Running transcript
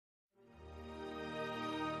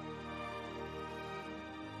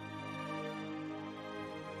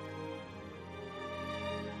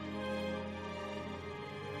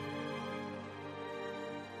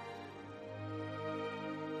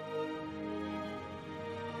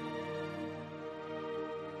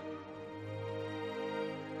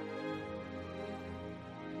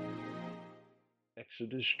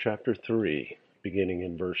Exodus chapter 3, beginning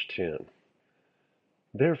in verse 10.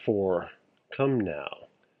 Therefore, come now,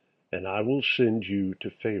 and I will send you to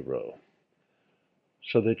Pharaoh,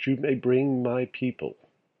 so that you may bring my people,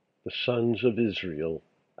 the sons of Israel,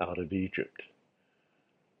 out of Egypt.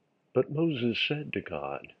 But Moses said to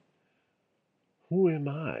God, Who am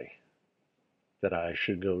I, that I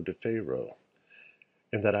should go to Pharaoh,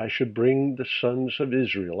 and that I should bring the sons of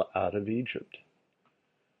Israel out of Egypt?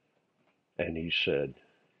 And he said,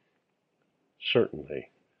 Certainly,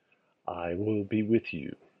 I will be with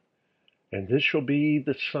you, and this shall be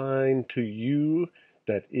the sign to you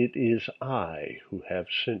that it is I who have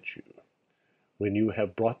sent you. When you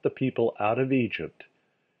have brought the people out of Egypt,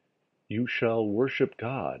 you shall worship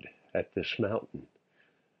God at this mountain.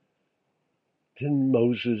 Then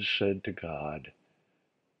Moses said to God,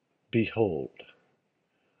 Behold,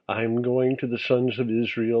 I am going to the sons of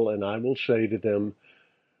Israel, and I will say to them,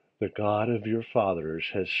 The God of your fathers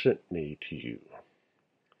has sent me to you.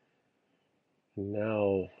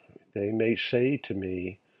 Now they may say to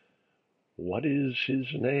me, What is his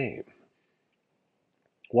name?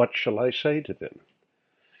 What shall I say to them?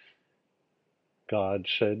 God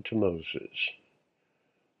said to Moses,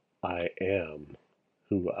 I am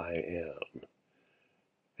who I am.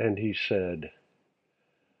 And he said,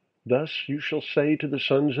 Thus you shall say to the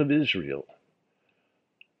sons of Israel,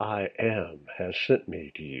 I am has sent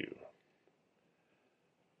me to you.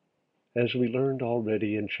 As we learned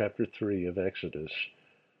already in chapter 3 of Exodus,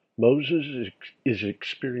 Moses is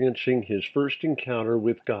experiencing his first encounter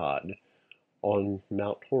with God on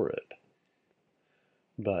Mount Horeb.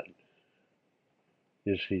 But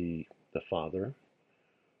is he the Father,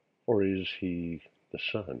 or is he the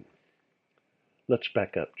Son? Let's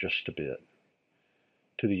back up just a bit.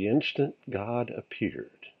 To the instant God appeared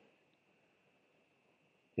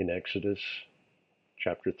in Exodus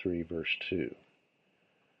chapter 3, verse 2.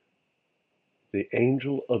 The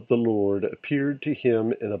angel of the Lord appeared to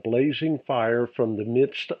him in a blazing fire from the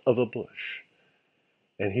midst of a bush.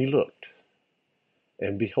 And he looked,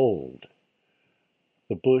 and behold,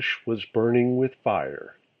 the bush was burning with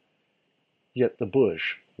fire, yet the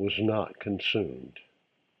bush was not consumed.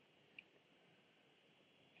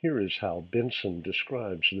 Here is how Benson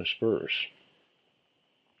describes this verse.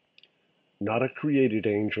 Not a created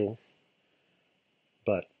angel,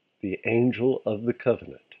 but the angel of the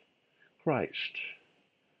covenant, Christ,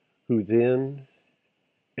 who then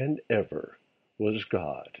and ever was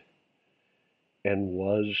God, and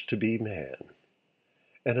was to be man,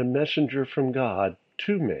 and a messenger from God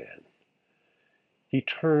to man. He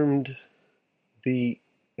termed the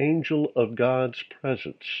angel of God's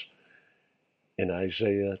presence in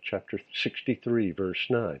Isaiah chapter 63, verse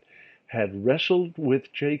 9, had wrestled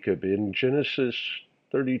with Jacob in Genesis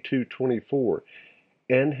 32:24,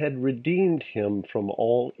 and had redeemed him from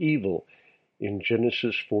all evil in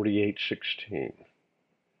Genesis 48:16,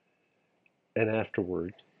 and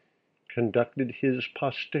afterward conducted his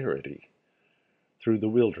posterity through the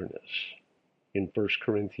wilderness in 1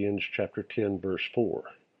 Corinthians chapter 10, verse 4.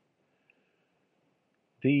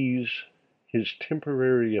 These, his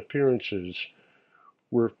temporary appearances,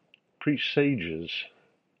 were presages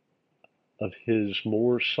of his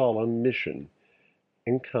more solemn mission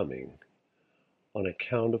and coming, on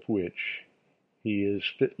account of which he is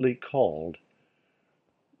fitly called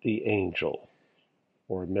the angel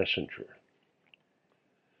or messenger.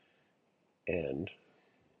 And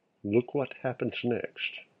look what happens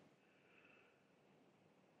next.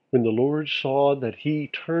 When the Lord saw that he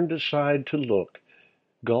turned aside to look,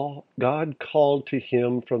 God called to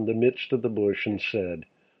him from the midst of the bush and said,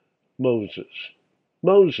 Moses,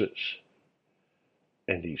 Moses.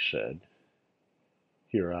 And he said,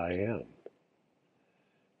 Here I am.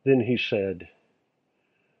 Then he said,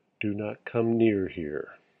 Do not come near here.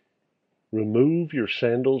 Remove your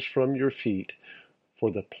sandals from your feet,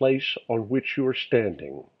 for the place on which you are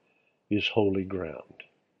standing is holy ground.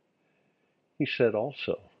 He said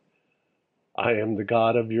also, I am the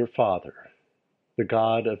God of your father, the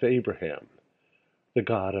God of Abraham, the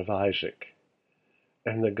God of Isaac,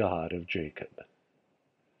 and the God of Jacob.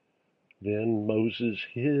 Then Moses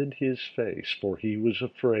hid his face, for he was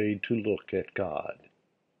afraid to look at God.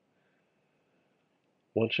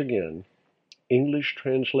 Once again, English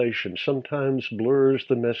translation sometimes blurs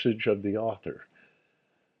the message of the author.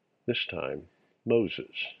 This time,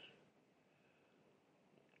 Moses.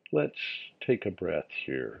 Let's take a breath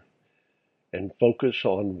here and focus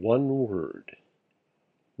on one word,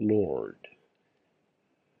 Lord.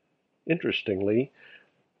 Interestingly,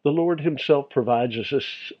 the Lord himself provides us a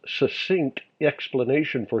succinct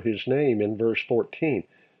explanation for his name in verse 14.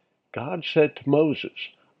 God said to Moses,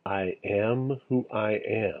 I am who I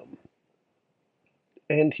am.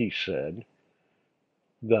 And he said,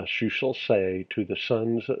 Thus you shall say to the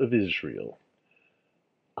sons of Israel,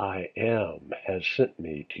 I am has sent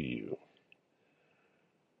me to you.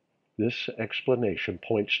 This explanation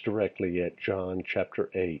points directly at John chapter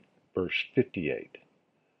 8, verse 58.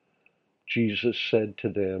 Jesus said to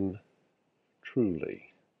them,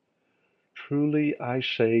 Truly, truly I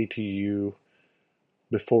say to you,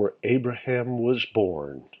 before Abraham was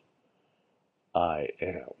born, I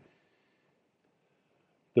am.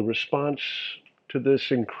 The response to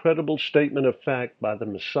this incredible statement of fact by the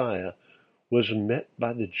Messiah was met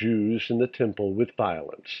by the Jews in the temple with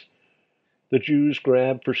violence. The Jews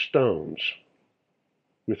grabbed for stones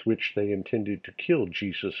with which they intended to kill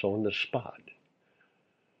Jesus on the spot.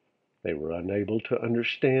 They were unable to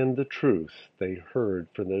understand the truth they heard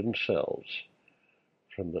for themselves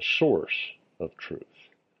from the source of truth.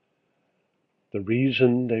 The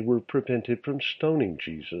reason they were prevented from stoning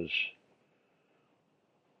Jesus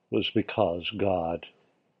was because God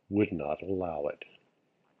would not allow it.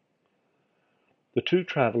 The two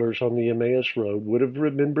travelers on the Emmaus Road would have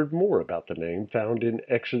remembered more about the name found in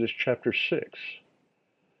Exodus chapter 6.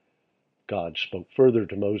 God spoke further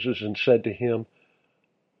to Moses and said to him,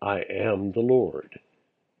 I am the Lord.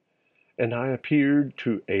 And I appeared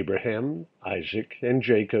to Abraham, Isaac, and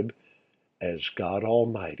Jacob as God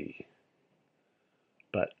Almighty.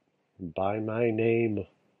 But by my name,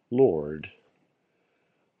 Lord,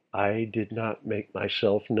 I did not make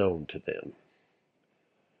myself known to them.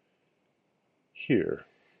 Here,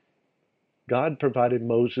 God provided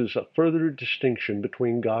Moses a further distinction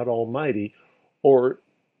between God Almighty, or,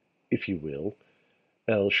 if you will,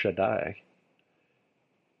 El Shaddai,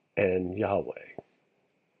 and Yahweh.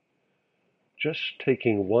 Just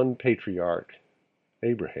taking one patriarch,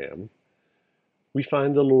 Abraham, we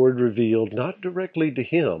find the Lord revealed not directly to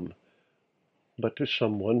him, but to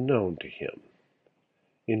someone known to him,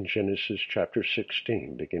 in Genesis chapter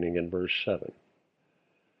 16, beginning in verse 7.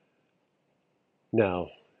 Now,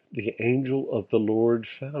 the angel of the Lord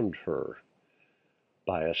found her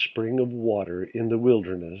by a spring of water in the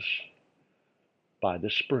wilderness, by the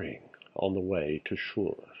spring on the way to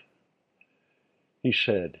Shur. He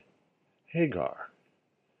said, Hagar,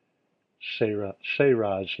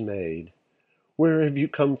 Sarah's maid, where have you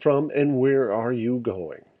come from and where are you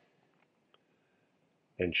going?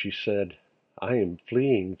 And she said, I am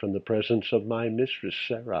fleeing from the presence of my mistress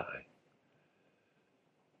Sarai.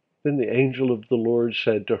 Then the angel of the Lord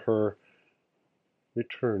said to her,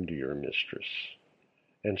 Return to your mistress,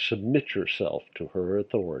 and submit yourself to her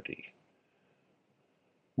authority.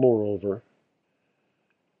 Moreover,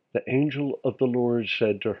 the angel of the Lord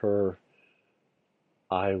said to her,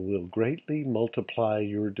 I will greatly multiply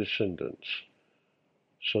your descendants,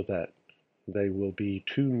 so that they will be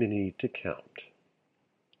too many to count.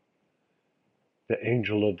 The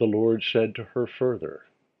angel of the Lord said to her further,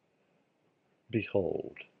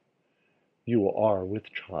 Behold, you are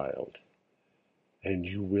with child, and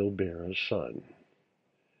you will bear a son,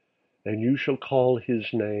 and you shall call his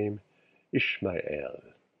name Ishmael,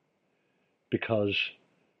 because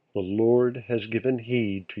the Lord has given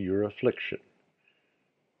heed to your affliction.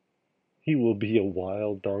 He will be a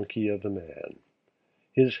wild donkey of a man.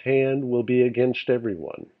 His hand will be against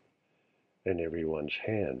everyone, and everyone's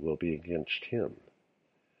hand will be against him.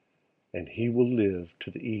 And he will live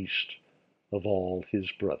to the east of all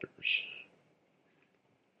his brothers.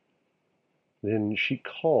 Then she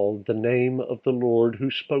called the name of the Lord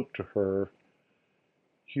who spoke to her,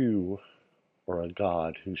 You are a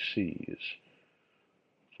God who sees.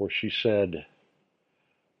 For she said,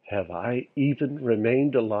 Have I even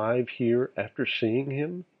remained alive here after seeing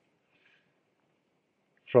him?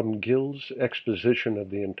 From Gill's exposition of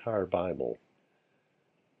the entire Bible,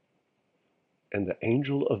 and the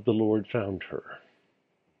angel of the Lord found her.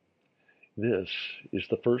 This is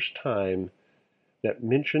the first time that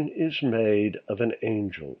mention is made of an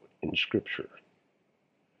angel in Scripture.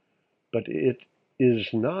 But it is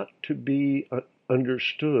not to be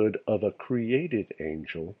understood of a created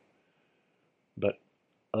angel, but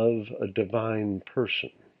of a divine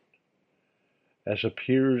person, as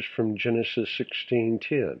appears from Genesis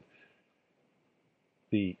 16:10,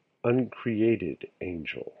 the uncreated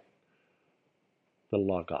angel, the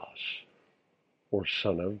Logos, or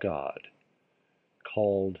Son of God,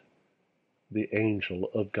 called the angel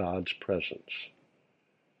of God's presence,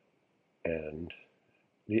 and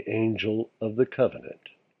the angel of the covenant,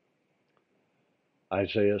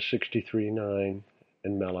 Isaiah 63:9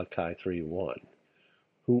 and Malachi 3:1,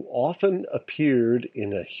 who often appeared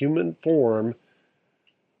in a human form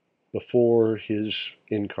before his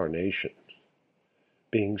incarnation.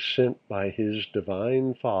 being sent by his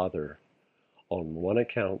divine Father on one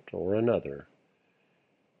account or another,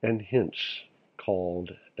 and hence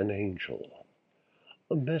called an angel,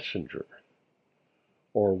 a messenger,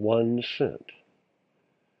 or one sent,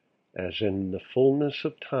 as in the fullness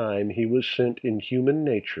of time he was sent in human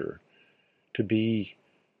nature to be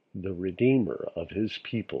the Redeemer of his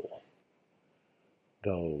people,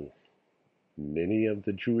 though many of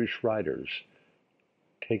the Jewish writers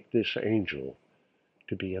take this angel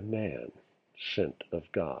to be a man sent of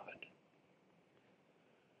God.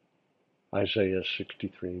 Isaiah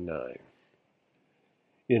 63:9.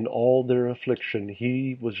 In all their affliction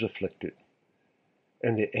he was afflicted,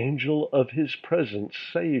 and the angel of his presence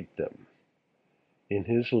saved them. In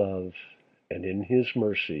his love and in his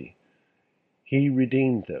mercy he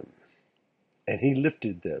redeemed them, and he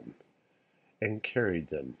lifted them and carried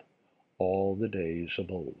them all the days of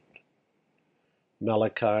old.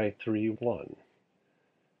 Malachi 3:1.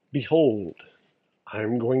 Behold, I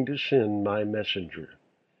am going to send my messenger,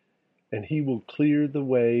 and he will clear the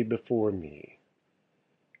way before me.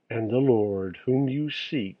 And the Lord whom you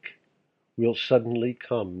seek will suddenly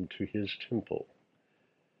come to his temple.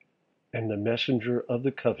 And the messenger of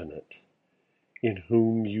the covenant, in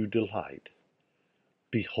whom you delight,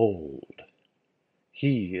 behold,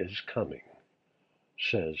 he is coming,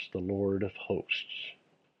 says the Lord of hosts.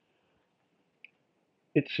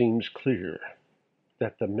 It seems clear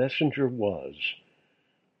that the messenger was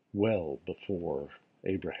well before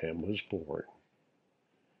Abraham was born.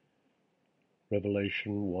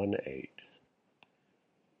 Revelation 1:8.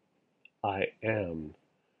 I am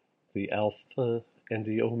the Alpha and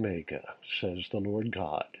the Omega, says the Lord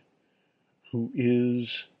God, who is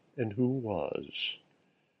and who was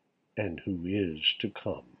and who is to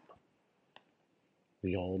come,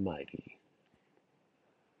 the Almighty.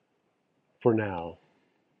 For now,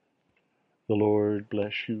 the Lord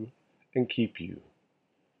bless you and keep you.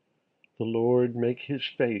 The Lord make his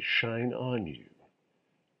face shine on you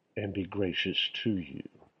and be gracious to you.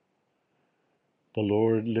 The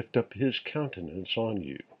Lord lift up his countenance on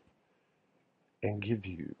you and give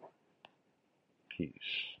you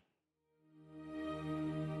peace.